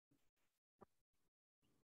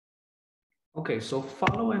Okay, so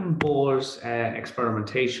following Bohr's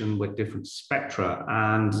experimentation with different spectra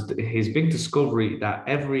and his big discovery that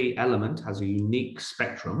every element has a unique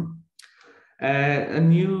spectrum, a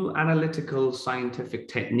new analytical scientific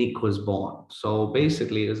technique was born. So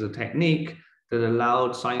basically, it was a technique that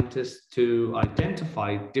allowed scientists to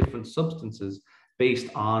identify different substances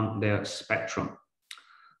based on their spectrum.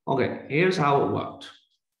 Okay, here's how it worked.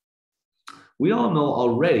 We all know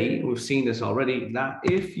already, we've seen this already, that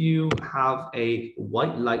if you have a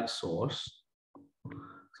white light source,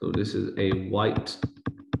 so this is a white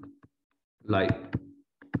light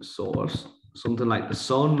source, something like the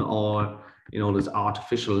sun, or there's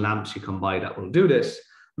artificial lamps you can buy that will do this.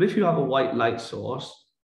 But if you have a white light source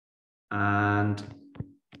and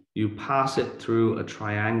you pass it through a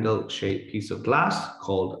triangle shaped piece of glass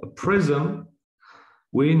called a prism,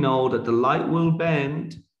 we know that the light will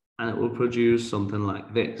bend and it will produce something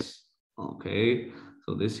like this. Okay,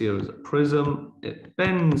 so this here is a prism. It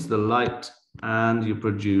bends the light and you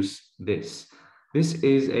produce this. This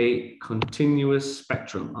is a continuous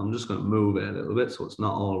spectrum. I'm just going to move it a little bit so it's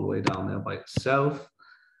not all the way down there by itself.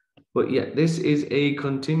 But yeah, this is a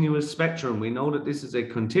continuous spectrum. We know that this is a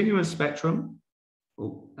continuous spectrum.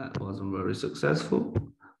 Oh, that wasn't very successful.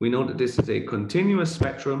 We know that this is a continuous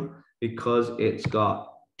spectrum because it's got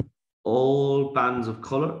all bands of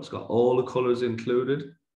color. It's got all the colors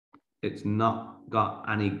included. It's not got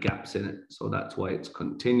any gaps in it. So that's why it's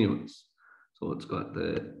continuous. So it's got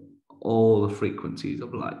all the frequencies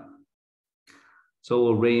of light. So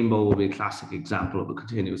a rainbow will be a classic example of a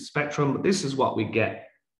continuous spectrum, but this is what we get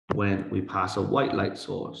when we pass a white light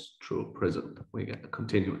source through a prism. We get a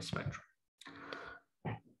continuous spectrum.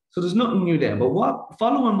 So there's nothing new there, but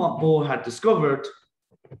following what Bohr had discovered,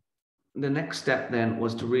 the next step then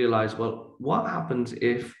was to realize, well, what happens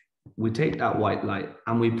if we take that white light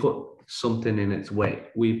and we put something in its way?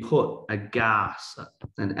 We put a gas,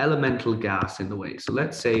 an elemental gas in the way. So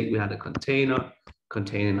let's say we had a container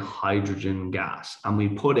containing hydrogen gas and we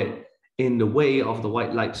put it in the way of the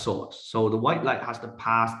white light source. So the white light has to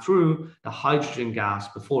pass through the hydrogen gas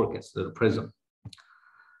before it gets to the prism.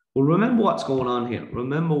 Well, remember what's going on here.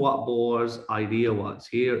 Remember what Bohr's idea was.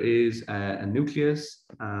 Here is a nucleus,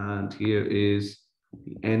 and here is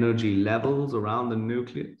the energy levels around the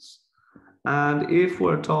nucleus. And if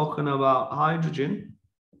we're talking about hydrogen,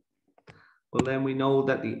 well, then we know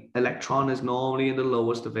that the electron is normally in the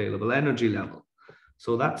lowest available energy level.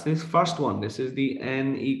 So that's this first one. This is the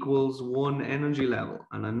n equals 1 energy level.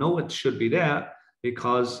 And I know it should be there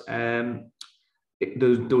because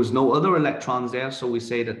there was no other electrons there, so we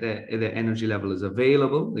say that the energy level is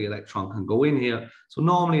available. The electron can go in here. So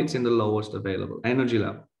normally it's in the lowest available energy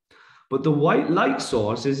level. But the white light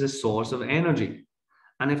source is a source of energy.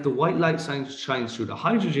 And if the white light shines through the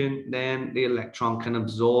hydrogen, then the electron can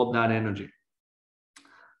absorb that energy.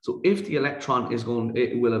 So if the electron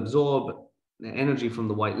it will absorb the energy from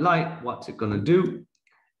the white light, what's it going to do?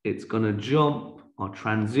 It's going to jump or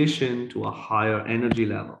transition to a higher energy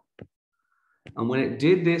level. And when it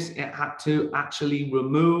did this, it had to actually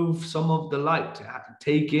remove some of the light. It had to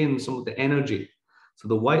take in some of the energy. So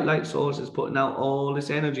the white light source is putting out all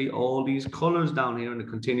this energy, all these colors down here in the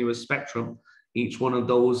continuous spectrum. Each one of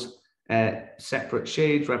those separate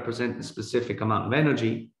shades represent a specific amount of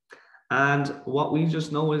energy. And what we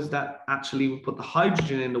just know is that actually we put the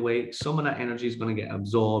hydrogen in the way, some of that energy is going to get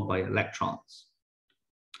absorbed by electrons.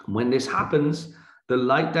 And when this happens, the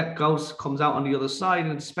light that comes out on the other side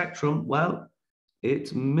of the spectrum, well,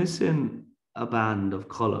 it's missing a band of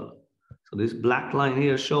color. So this black line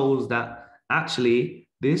here shows that actually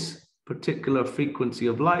this particular frequency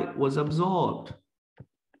of light was absorbed.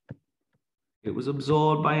 It was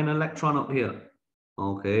absorbed by an electron up here.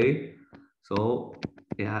 Okay, so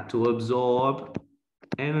it had to absorb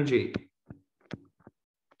energy.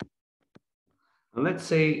 And let's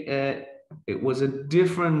say it was a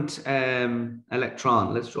different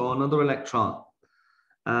electron. Let's draw another electron.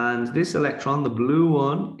 And this electron, the blue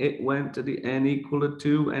one, it went to the n equal to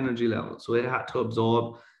 2 energy level. So it had to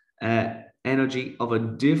absorb energy of a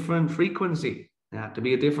different frequency. It had to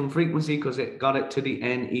be a different frequency because it got it to the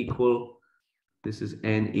n equal, this is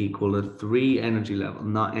n equal to 3 energy level,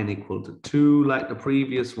 not n equal to 2 like the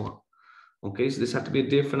previous one. Okay, so this had to be a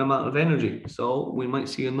different amount of energy. So we might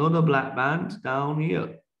see another black band down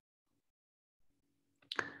here.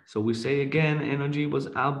 So we say again, energy was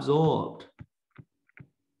absorbed.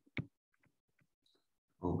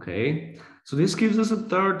 Okay, so this gives us a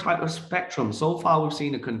third type of spectrum. So far, we've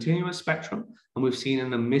seen a continuous spectrum and we've seen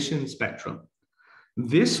an emission spectrum.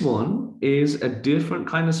 This one is a different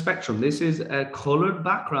kind of spectrum. This is a colored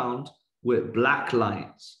background with black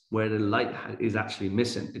lines where the light is actually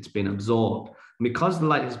missing. It's been absorbed. And because the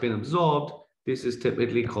light has been absorbed, this is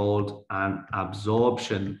typically called an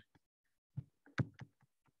absorption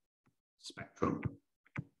spectrum.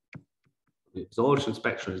 The absorption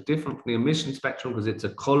spectrum is different from the emission spectrum because it's a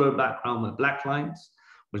colored background with black lines,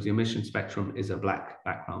 whereas the emission spectrum is a black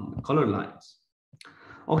background with colored lines.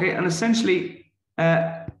 Okay, and essentially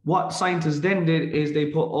what scientists then did is they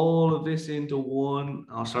put all of this into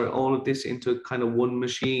all of this into kind of one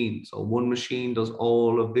machine. So one machine does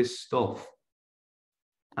all of this stuff.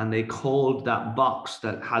 And they called that box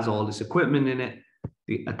that has all this equipment in it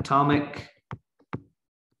the atomic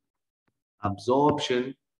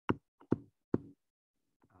absorption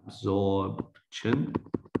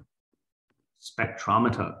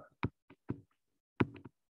spectrometer.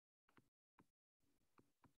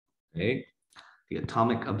 Okay, the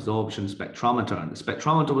atomic absorption spectrometer. And the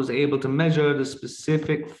spectrometer was able to measure the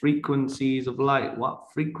specific frequencies of light. What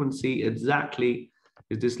frequency exactly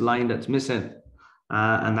is this line that's missing?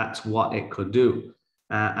 And that's what it could do.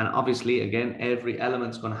 And obviously, again, every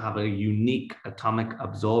element's going to have a unique atomic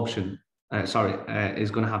absorption. Is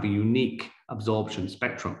going to have a unique absorption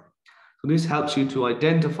spectrum. So this helps you to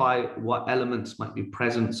identify what elements might be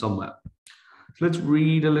present somewhere. So let's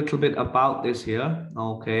read a little bit about this here.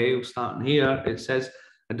 Okay, starting here, it says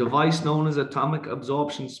a device known as atomic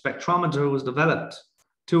absorption spectrometer was developed.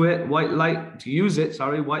 White light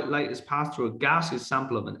is passed through a gaseous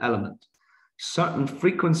sample of an element. Certain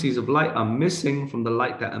frequencies of light are missing from the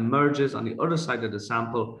light that emerges on the other side of the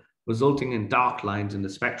sample, resulting in dark lines in the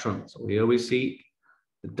spectrum. So here we see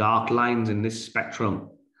the dark lines in this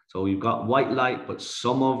spectrum. So you've got white light, but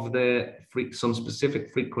some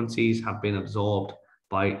specific frequencies have been absorbed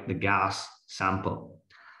by the gas sample.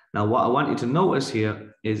 Now, what I want you to notice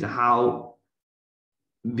here is how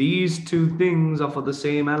these two things are for the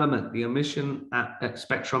same element, the emission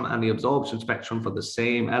spectrum and the absorption spectrum for the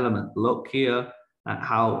same element. Look here at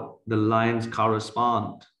how the lines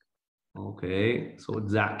correspond. Okay, so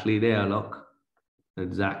exactly there, look,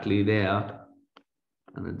 exactly there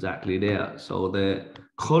and exactly there. So the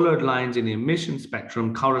colored lines in the emission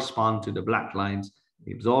spectrum correspond to the black lines in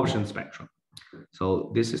the absorption spectrum.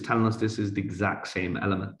 So this is telling us this is the exact same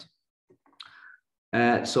element.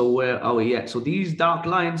 So these dark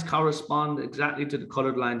lines correspond exactly to the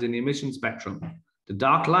colored lines in the emission spectrum. The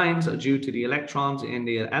dark lines are due to the electrons in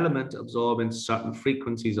the element absorbing certain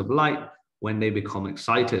frequencies of light when they become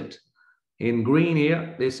excited. In green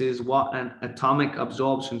here, this is what an atomic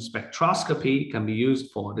absorption spectroscopy can be used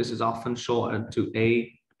for. This is often shortened to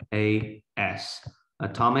AAS,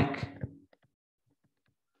 atomic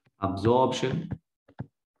absorption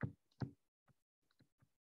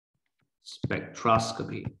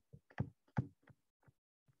spectroscopy.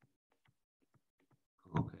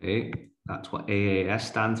 Okay, that's what AAS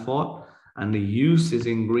stands for. And the use is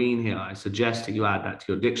in green here. I suggest that you add that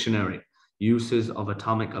to your dictionary. Uses of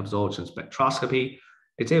atomic absorption spectroscopy.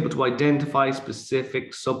 It's able to identify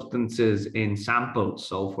specific substances in samples.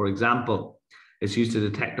 So for example, it's used to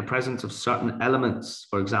detect the presence of certain elements,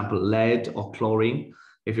 for example, lead or chlorine,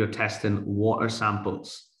 if you're testing water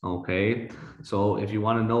samples. Okay, so if you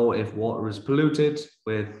want to know if water is polluted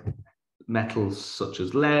with metals such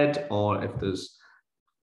as lead, or if there's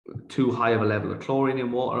too high of a level of chlorine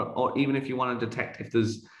in water, or even if you want to detect if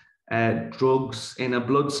there's drugs in a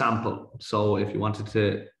blood sample. So if you wanted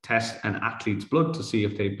to test an athlete's blood to see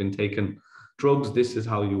if they've been taking drugs, this is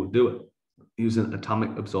how you would do it, using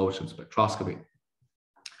atomic absorption spectroscopy.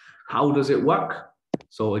 How does it work?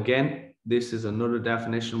 So again, this is another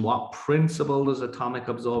definition. What principle does atomic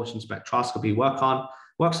absorption spectroscopy work on?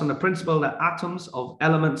 Works on the principle that atoms of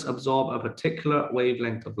elements absorb a particular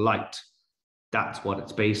wavelength of light. That's what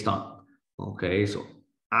it's based on. Okay, so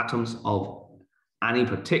atoms of any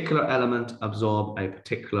particular element absorb a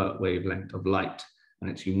particular wavelength of light,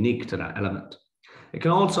 and it's unique to that element. It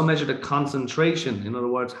can also measure the concentration, in other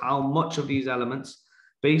words, how much of these elements,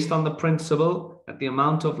 based on the principle that the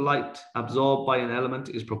amount of light absorbed by an element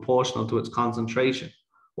is proportional to its concentration.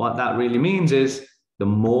 What that really means is the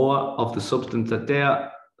more of the substance that's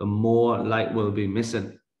there, the more light will be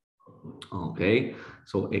missing. Okay,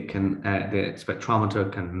 so it can, the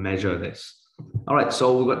spectrometer can measure this. All right,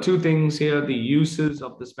 so we've got two things here, the uses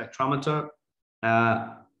of the spectrometer.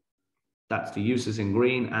 That's the uses in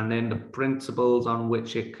green, and then the principles on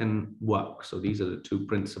which it can work. So these are the two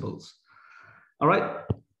principles. All right,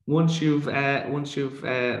 once you've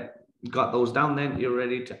got those down, then you're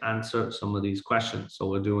ready to answer some of these questions. So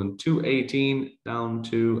we're doing 218 down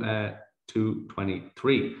to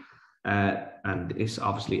 223. And this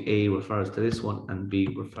obviously A refers to this one and B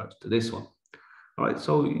refers to this one. All right,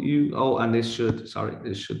 so you, oh, and this should, sorry,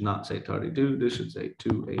 this should not say 32, this should say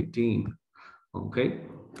 218. Okay.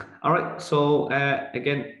 All right, so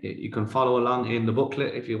again, you can follow along in the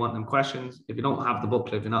booklet if you want them questions. If you don't have the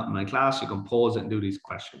booklet, if you're not in my class, you can pause it and do these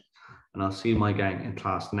questions. And I'll see my gang in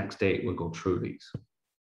class next day. We'll go through these.